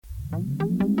And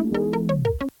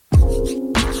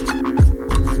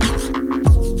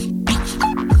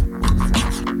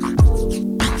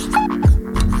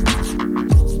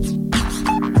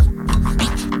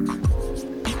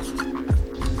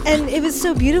it was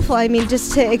so beautiful. I mean,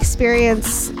 just to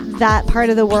experience that part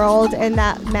of the world in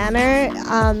that manner.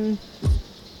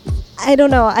 I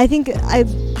don't know. I think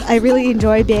I really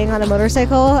enjoy being on a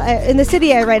motorcycle. In the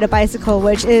city, I ride a bicycle,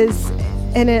 which is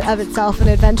in and of itself an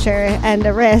adventure and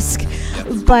a risk.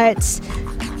 But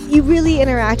you really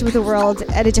interact with the world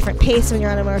at a different pace when you're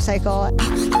on a motorcycle.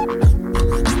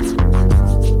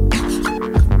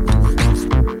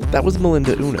 That was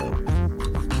Melinda Uno.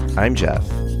 I'm Jeff,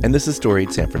 and this is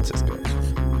Storied San Francisco.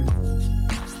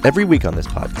 Every week on this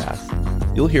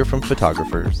podcast, you'll hear from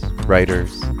photographers,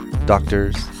 writers,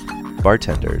 doctors,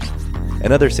 bartenders,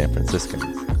 and other San Franciscans,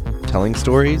 telling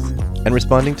stories and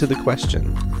responding to the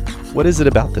question, what is it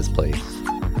about this place?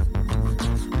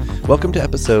 Welcome to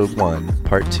episode 1,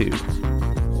 part 2.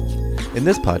 In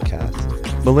this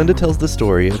podcast, Melinda tells the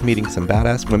story of meeting some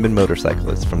badass women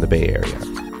motorcyclists from the Bay Area.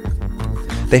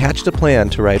 They hatched a plan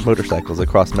to ride motorcycles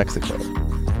across Mexico,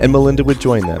 and Melinda would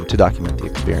join them to document the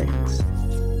experience.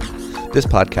 This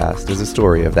podcast is a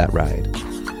story of that ride.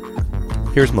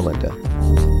 Here's Melinda.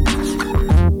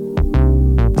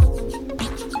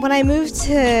 When I moved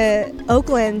to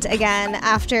Oakland again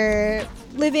after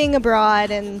living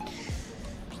abroad and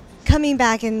coming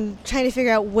back and trying to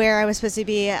figure out where I was supposed to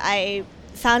be, I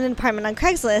found an apartment on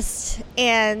Craigslist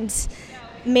and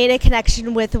made a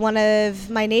connection with one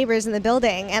of my neighbors in the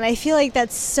building. And I feel like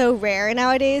that's so rare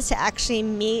nowadays to actually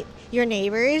meet your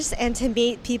neighbors and to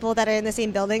meet people that are in the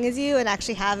same building as you and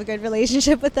actually have a good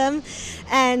relationship with them.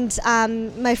 And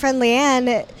my friend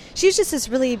Leanne, she is this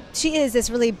really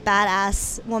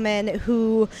badass woman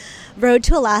who rode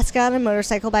to Alaska on a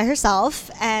motorcycle by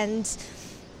herself and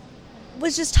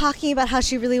was just talking about how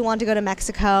she really wanted to go to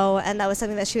Mexico, and that was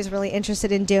something that she was really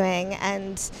interested in doing.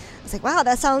 And I was like, wow,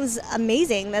 that sounds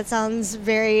amazing. That sounds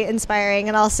very inspiring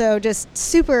and also just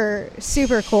super,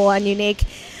 super cool and unique.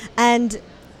 And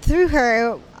through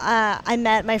her, I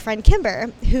met my friend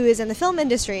Kimber, who is in the film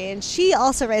industry, and she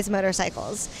also rides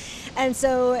motorcycles. And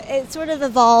so it sort of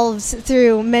evolved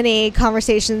through many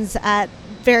conversations at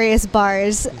various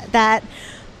bars that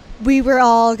we were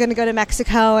all going to go to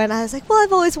Mexico, and I was like, well,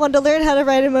 I've always wanted to learn how to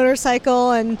ride a motorcycle,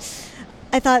 and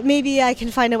I thought maybe I can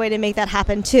find a way to make that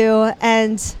happen too.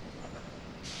 And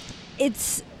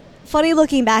it's funny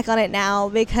looking back on it now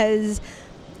because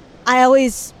I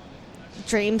always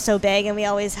dream so big, and we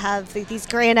always have these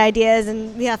grand ideas,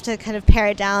 and we have to kind of pare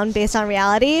it down based on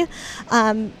reality.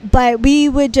 But we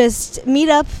would just meet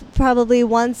up probably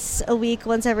once a week,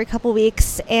 once every couple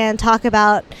weeks, and talk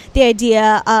about the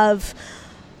idea of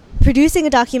producing a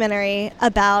documentary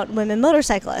about women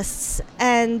motorcyclists.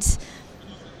 And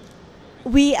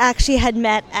we actually had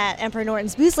met at Emperor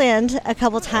Norton's Boozland a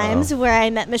couple times, where I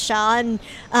met Michelle, and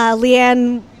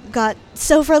Leanne got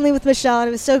so friendly with Michelle, and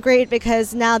it was so great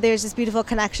because now there's this beautiful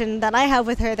connection that I have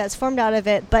with her that's formed out of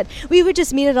it. But we would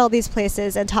just meet at all these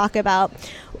places and talk about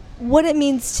what it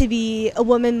means to be a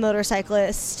woman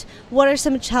motorcyclist. What are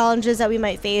some challenges that we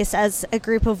might face as a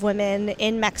group of women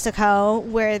in Mexico,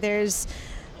 where there's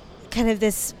kind of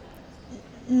this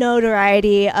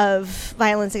notoriety of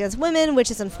violence against women, which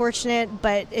is unfortunate.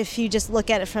 But if you just look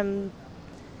at it from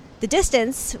the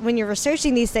distance, when you're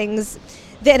researching these things,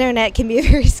 the internet can be a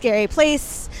very scary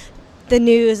place. The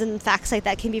news and facts like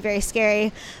that can be very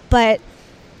scary. But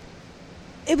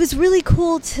it was really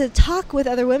cool to talk with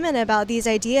other women about these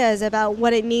ideas, about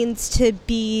what it means to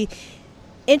be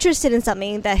interested in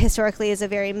something that historically is a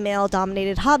very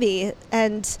male-dominated hobby.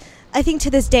 And I think to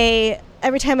this day,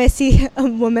 every time I see a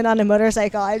woman on a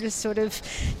motorcycle, I just sort of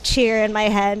cheer in my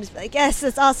head, like, yes,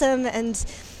 that's awesome. And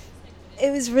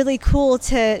it was really cool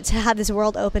to have this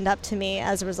world opened up to me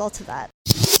as a result of that.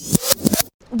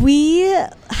 We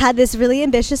had this really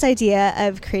ambitious idea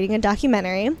of creating a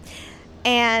documentary,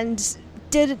 and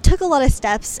took a lot of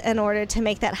steps in order to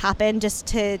make that happen, just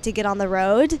to get on the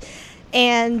road.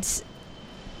 And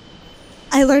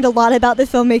I learned a lot about the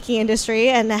filmmaking industry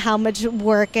and how much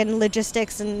work and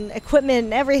logistics and equipment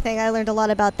and everything. I learned a lot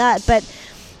about that. But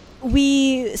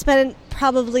we spent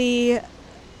probably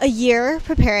a year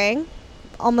preparing,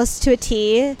 almost to a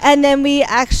T. And then we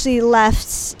actually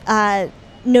left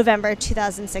November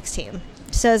 2016.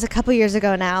 So it was a couple years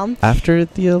ago now. After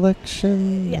the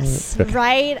election? Yes.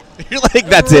 Right. You're like,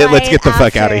 that's it. Let's get the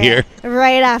fuck out of here.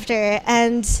 Right after.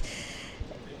 And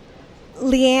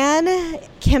Leanne,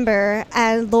 Kimber,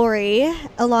 and Lori,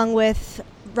 along with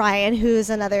Ryan, who's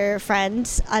another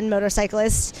friend and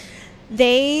motorcyclist,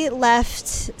 they left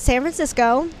San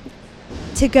Francisco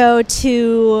to go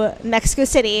to Mexico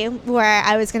City, where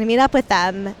I was going to meet up with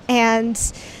them. And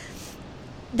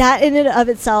that in and of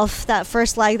itself, that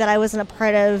first leg that I wasn't a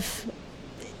part of,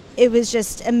 it was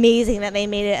just amazing that they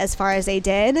made it as far as they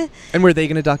did. And were they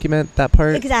going to document that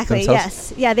part? Exactly,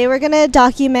 themselves? yes. Yeah, they were going to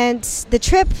document the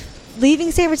trip,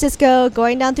 leaving San Francisco,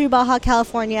 going down through Baja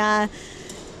California,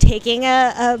 taking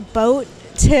a boat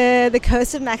to the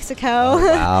coast of Mexico. Oh,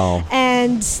 wow.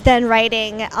 And then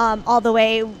riding all the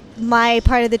way. My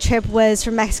part of the trip was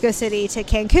from Mexico City to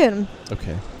Cancun.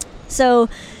 Okay. So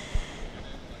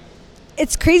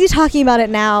it's crazy talking about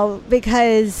it now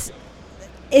because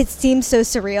it seems so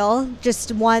surreal.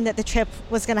 Just one, that the trip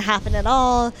was going to happen at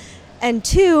all. And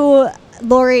two,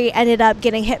 Lori ended up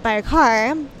getting hit by a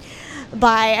car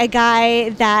by a guy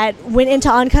that went into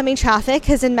oncoming traffic,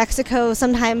 because in Mexico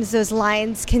sometimes those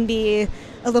lines can be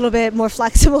a little bit more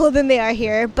flexible than they are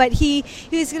here. But he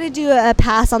was going to do a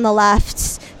pass on the left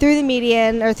through the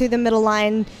median or through the middle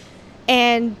line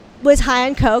and was high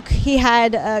on coke. He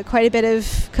had quite a bit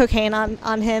of cocaine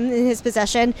on him in his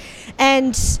possession.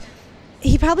 And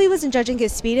he probably wasn't judging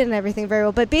his speed and everything very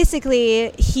well, but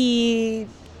basically he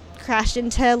crashed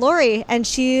into Lori, and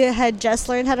she had just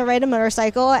learned how to ride a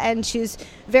motorcycle, and she was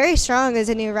very strong as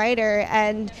a new rider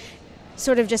and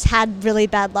sort of just had really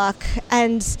bad luck.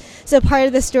 And so part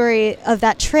of the story of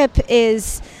that trip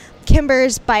is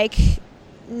Kimber's bike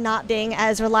not being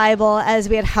as reliable as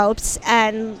we had hoped,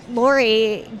 and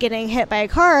Lori getting hit by a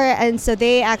car, and so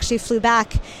they actually flew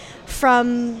back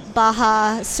from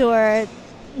Baja Sur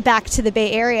back to the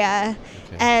Bay Area.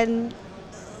 Okay. And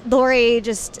Lori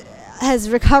just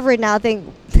has recovered now,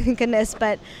 thank goodness,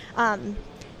 but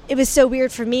it was so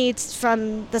weird for me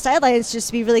from the sidelines just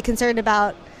to be really concerned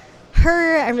about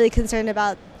her. I'm really concerned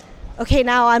about, okay,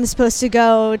 now I'm supposed to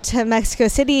go to Mexico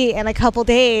City in a couple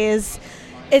days.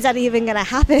 Is that even going to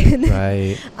happen?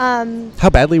 Right. How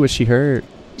badly was she hurt?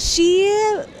 She,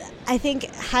 I think,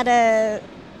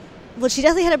 she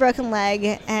definitely had a broken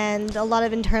leg and a lot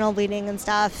of internal bleeding and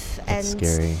stuff. That's and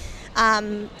scary.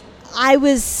 I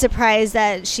was surprised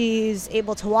that she's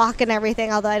able to walk and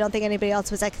everything, although I don't think anybody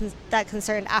else was that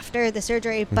concerned after the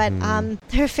surgery. But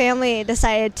her family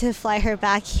decided to fly her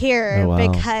back here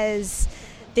because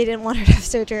they didn't want her to have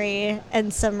surgery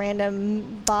in some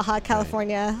random Baja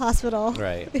California hospital.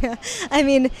 Right. Yeah. I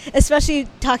mean, especially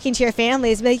talking to your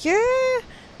families, like, you're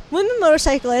women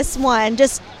motorcyclists, one,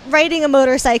 just riding a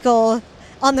motorcycle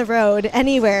on the road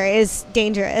anywhere is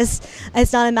dangerous.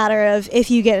 It's not a matter of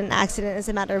if you get in an accident, it's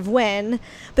a matter of when.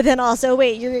 But then also,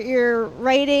 wait, you're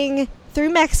riding through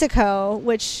Mexico,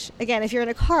 which, again, if you're in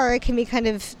a car, it can be kind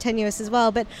of tenuous as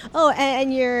well. But,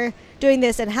 and you're doing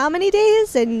this in how many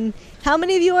days? And how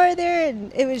many of you are there?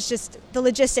 And it was just, the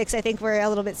logistics, I think, were a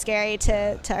little bit scary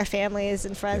to our families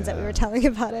and friends that we were telling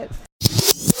about it.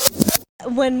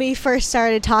 When we first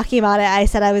started talking about it, I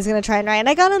said I was going to try and ride. And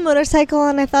I got on a motorcycle,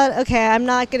 and I thought, okay, I'm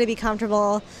not going to be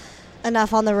comfortable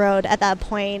enough on the road at that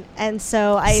point. And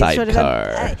so I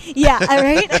Sidecar.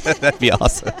 Right? That'd be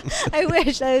awesome. I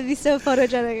wish. That would be so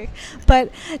photogenic.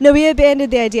 But no, we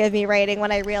abandoned the idea of me riding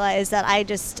when I realized that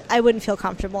I wouldn't feel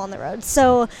comfortable on the road.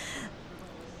 So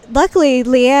luckily,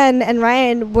 Leanne and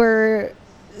Ryan were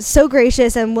so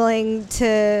gracious and willing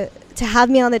to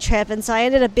have me on the trip, and so I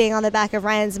ended up being on the back of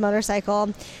Ryan's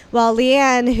motorcycle, while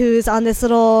Leanne, who's on this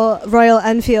little Royal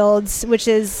Enfield, which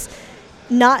is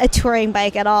not a touring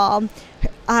bike at all,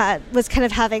 was kind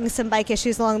of having some bike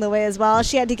issues along the way as well.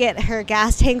 She had to get her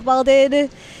gas tank welded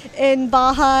in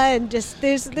Baja, and just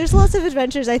there's lots of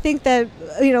adventures. I think that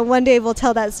one day we'll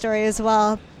tell that story as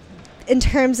well. In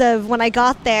terms of when I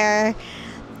got there,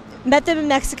 met them in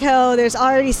Mexico, there's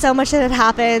already so much that had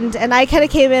happened, and I kind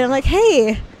of came in, I'm like,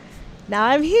 hey, now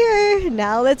I'm here.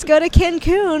 Now let's go to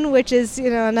Cancun, which is,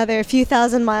 another few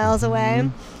thousand miles away.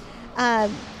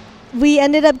 We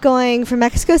ended up going from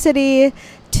Mexico City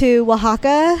to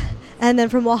Oaxaca, and then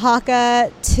from Oaxaca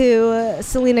to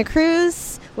Salina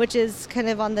Cruz, which is kind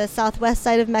of on the southwest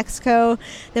side of Mexico.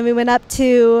 Then we went up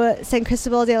to San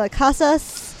Cristobal de las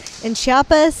Casas in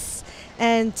Chiapas,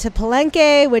 and to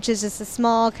Palenque, which is just a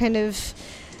small kind of,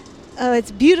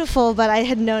 it's beautiful, but I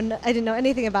didn't know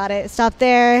anything about it. Stopped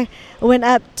there, went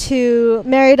up to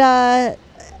Merida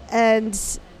and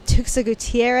Tuxtla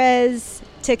Gutierrez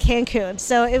to Cancun.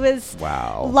 So it was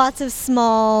lots of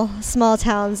small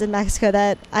towns in Mexico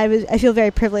that I feel very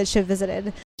privileged to have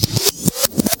visited.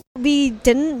 We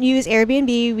didn't use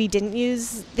Airbnb. We didn't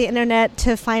use the internet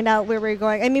to find out where we were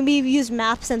going. I mean, we used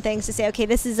maps and things to say, okay,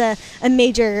 this is a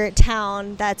major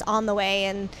town that's on the way,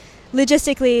 and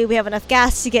logistically, we have enough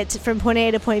gas to get from point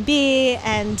A to point B,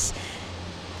 and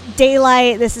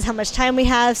daylight, this is how much time we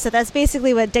have. So that's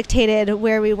basically what dictated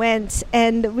where we went.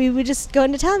 And we would just go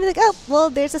into town and be like, oh, well,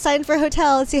 there's a sign for a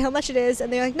hotel. Let's see how much it is.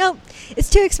 And they're like, no, it's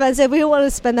too expensive. We don't want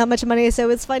to spend that much money. So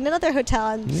let's find another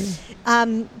hotel.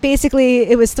 And basically,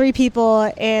 it was 3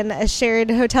 people in a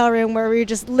shared hotel room where we were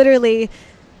just literally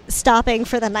stopping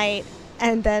for the night.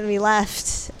 And then we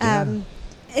left. And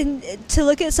to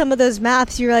look at some of those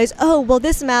maps, you realize, oh, well,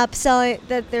 this map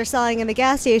that they're selling in the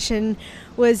gas station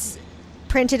was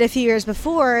printed a few years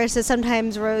before, so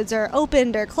sometimes roads are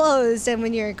opened or closed, and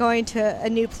when you're going to a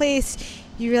new place,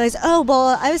 you realize, oh,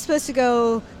 well, I was supposed to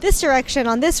go this direction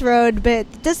on this road, but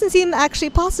it doesn't seem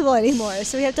actually possible anymore,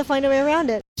 so we have to find a way around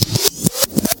it.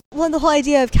 Well, the whole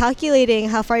idea of calculating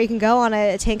how far you can go on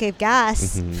a tank of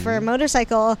gas for a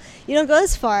motorcycle, you don't go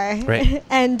as far. Right.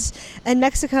 And in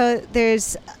Mexico,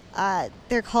 there's,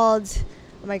 they're called,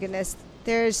 oh my goodness,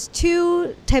 there's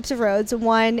 2 types of roads.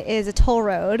 One is a toll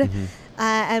road,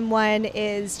 and one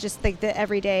is just like the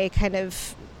everyday kind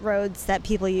of roads that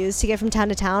people use to get from town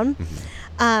to town.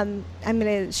 I'm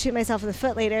going to shoot myself in the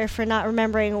foot later for not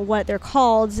remembering what they're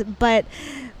called, but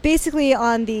basically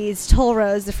on these toll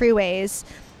roads, the freeways,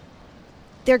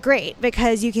 they're great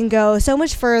because you can go so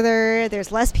much further.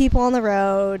 There's less people on the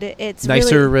road. It's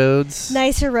nicer really roads,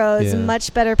 yeah.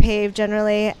 Much better paved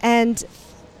generally.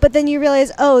 But then you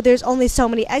realize, oh, there's only so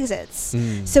many exits.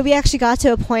 So we actually got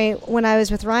to a point when I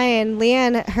was with Ryan.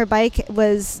 Leanne, her bike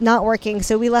was not working,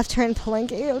 so we left her in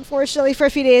Palenque, unfortunately, for a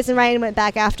few days, and Ryan went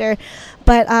back after.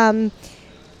 But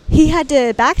he had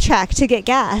to backtrack to get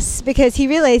gas because he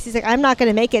realized, he's like, I'm not going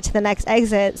to make it to the next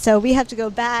exit, so we have to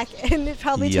go back, and it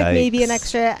probably took maybe an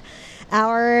extra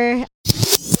hour.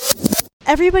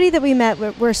 Everybody that we met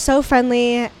were so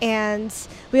friendly, and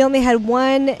we only had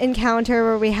one encounter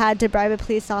where we had to bribe a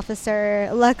police officer.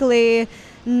 Luckily,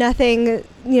 nothing,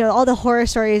 all the horror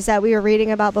stories that we were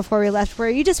reading about before we left, where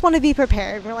you just want to be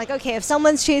prepared. We're like, okay, if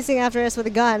someone's chasing after us with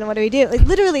a gun, what do we do? Like,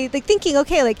 literally, like, thinking,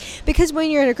 okay, like, because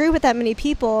when you're in a group with that many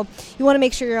people, you want to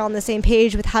make sure you're on the same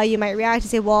page with how you might react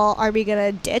and say, well, are we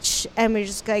going to ditch? And we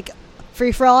just, like,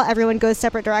 free for all, everyone goes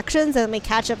separate directions, and then we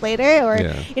catch up later, or,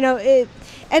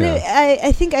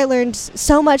 I think I learned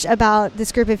so much about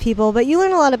this group of people, but you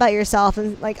learn a lot about yourself.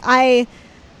 And like, I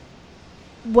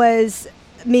was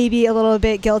maybe a little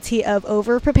bit guilty of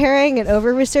over preparing and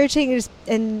over researching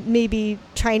and maybe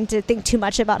trying to think too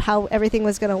much about how everything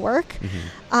was going to work.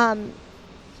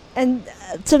 And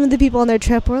some of the people on their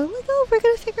trip were like, oh, we're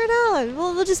going to figure it out.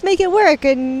 We'll just make it work.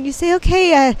 And you say,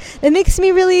 okay, it makes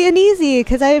me really uneasy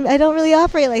because I don't really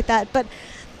operate like that. But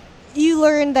you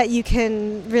learn that you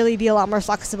can really be a lot more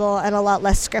flexible and a lot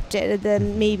less scripted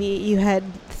than maybe you had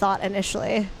thought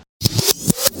initially.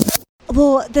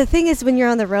 Well, the thing is, when you're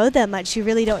on the road that much, you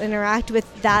really don't interact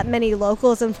with that many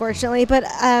locals, unfortunately. But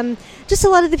just a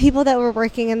lot of the people that were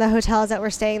working in the hotels, that were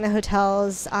staying in the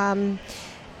hotels.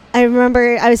 I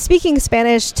remember I was speaking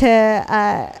Spanish to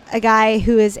a guy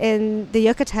who is in the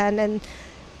Yucatan, and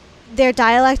their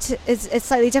dialect is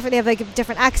slightly different. They have like a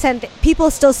different accent. People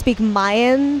still speak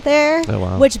Mayan there,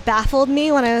 which baffled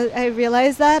me when I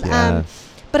realized that. Yeah.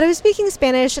 But I was speaking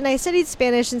Spanish, and I studied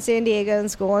Spanish in San Diego in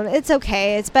school, and it's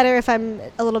okay. It's better if I'm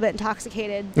a little bit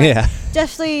intoxicated. But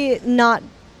definitely not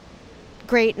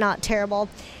great, not terrible.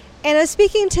 And I was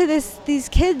speaking to these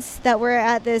kids that were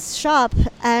at this shop.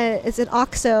 It's an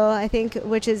OXXO, I think,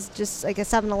 which is just like a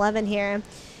 7-Eleven here.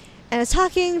 And I was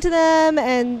talking to them,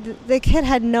 and the kid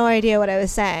had no idea what I was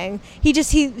saying.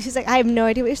 He's like, I have no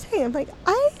idea what you're saying. I'm like,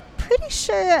 I'm pretty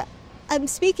sure I'm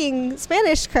speaking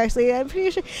Spanish correctly. I'm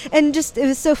pretty sure. And just, it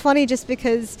was so funny just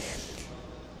because,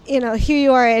 here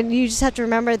you are, and you just have to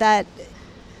remember that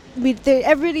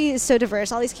everybody is so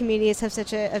diverse. All these communities have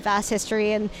such a vast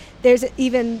history, and there's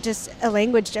even just a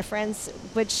language difference,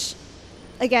 which,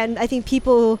 again, I think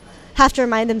people have to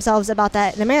remind themselves about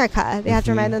that in America. They have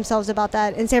to remind themselves about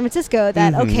that in San Francisco,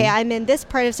 that, okay, I'm in this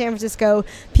part of San Francisco,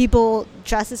 people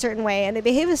dress a certain way and they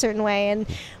behave a certain way, and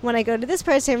when I go to this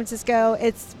part of San Francisco,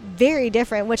 it's very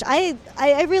different, which I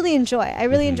really enjoy. I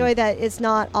really enjoy that it's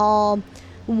not all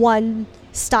one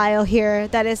style here,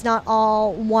 that it's not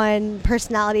all one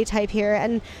personality type here.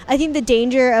 And I think the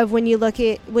danger of when you look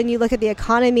at the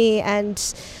economy and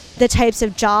the types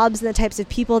of jobs and the types of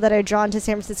people that are drawn to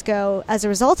San Francisco as a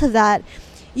result of that,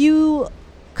 you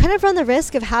kind of run the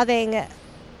risk of having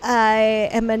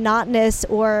a monotonous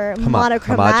or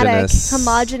monochromatic,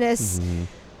 homogenous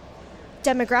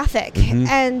demographic.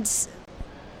 And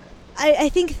I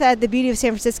think that the beauty of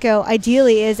San Francisco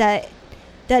ideally is that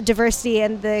diversity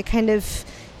and the kind of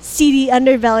seedy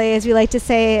underbelly, as we like to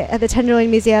say at the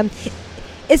Tenderloin Museum,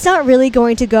 it's not really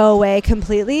going to go away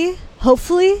completely,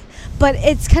 hopefully, But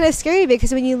it's kind of scary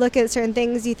because when you look at certain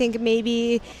things, you think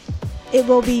maybe it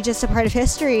will be just a part of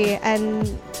history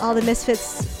and all the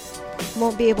misfits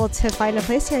won't be able to find a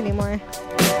place here anymore.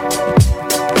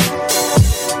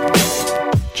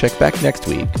 Check back next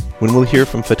week when we'll hear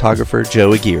from photographer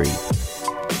Joe Aguirre.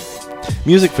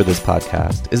 Music for this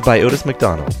podcast is by Otis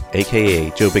McDonald, aka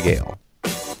Joe Bigale.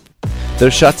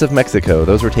 Those shots of Mexico,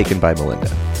 those were taken by Melinda.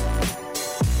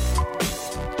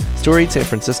 Storied San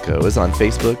Francisco is on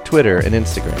Facebook, Twitter, and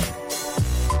Instagram.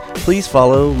 Please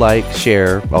follow, like,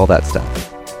 share, all that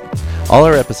stuff. All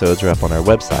our episodes are up on our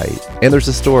website, and there's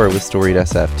a store with Storied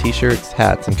SF t-shirts,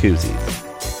 hats, and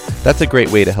koozies. That's a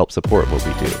great way to help support what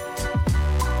we do.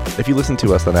 If you listen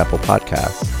to us on Apple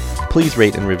Podcasts, please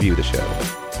rate and review the show.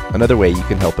 Another way you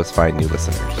can help us find new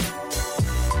listeners.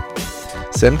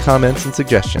 Send comments and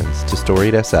suggestions to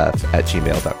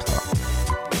storiedsf@gmail.com.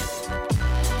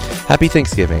 Happy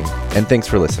Thanksgiving, and thanks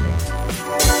for listening.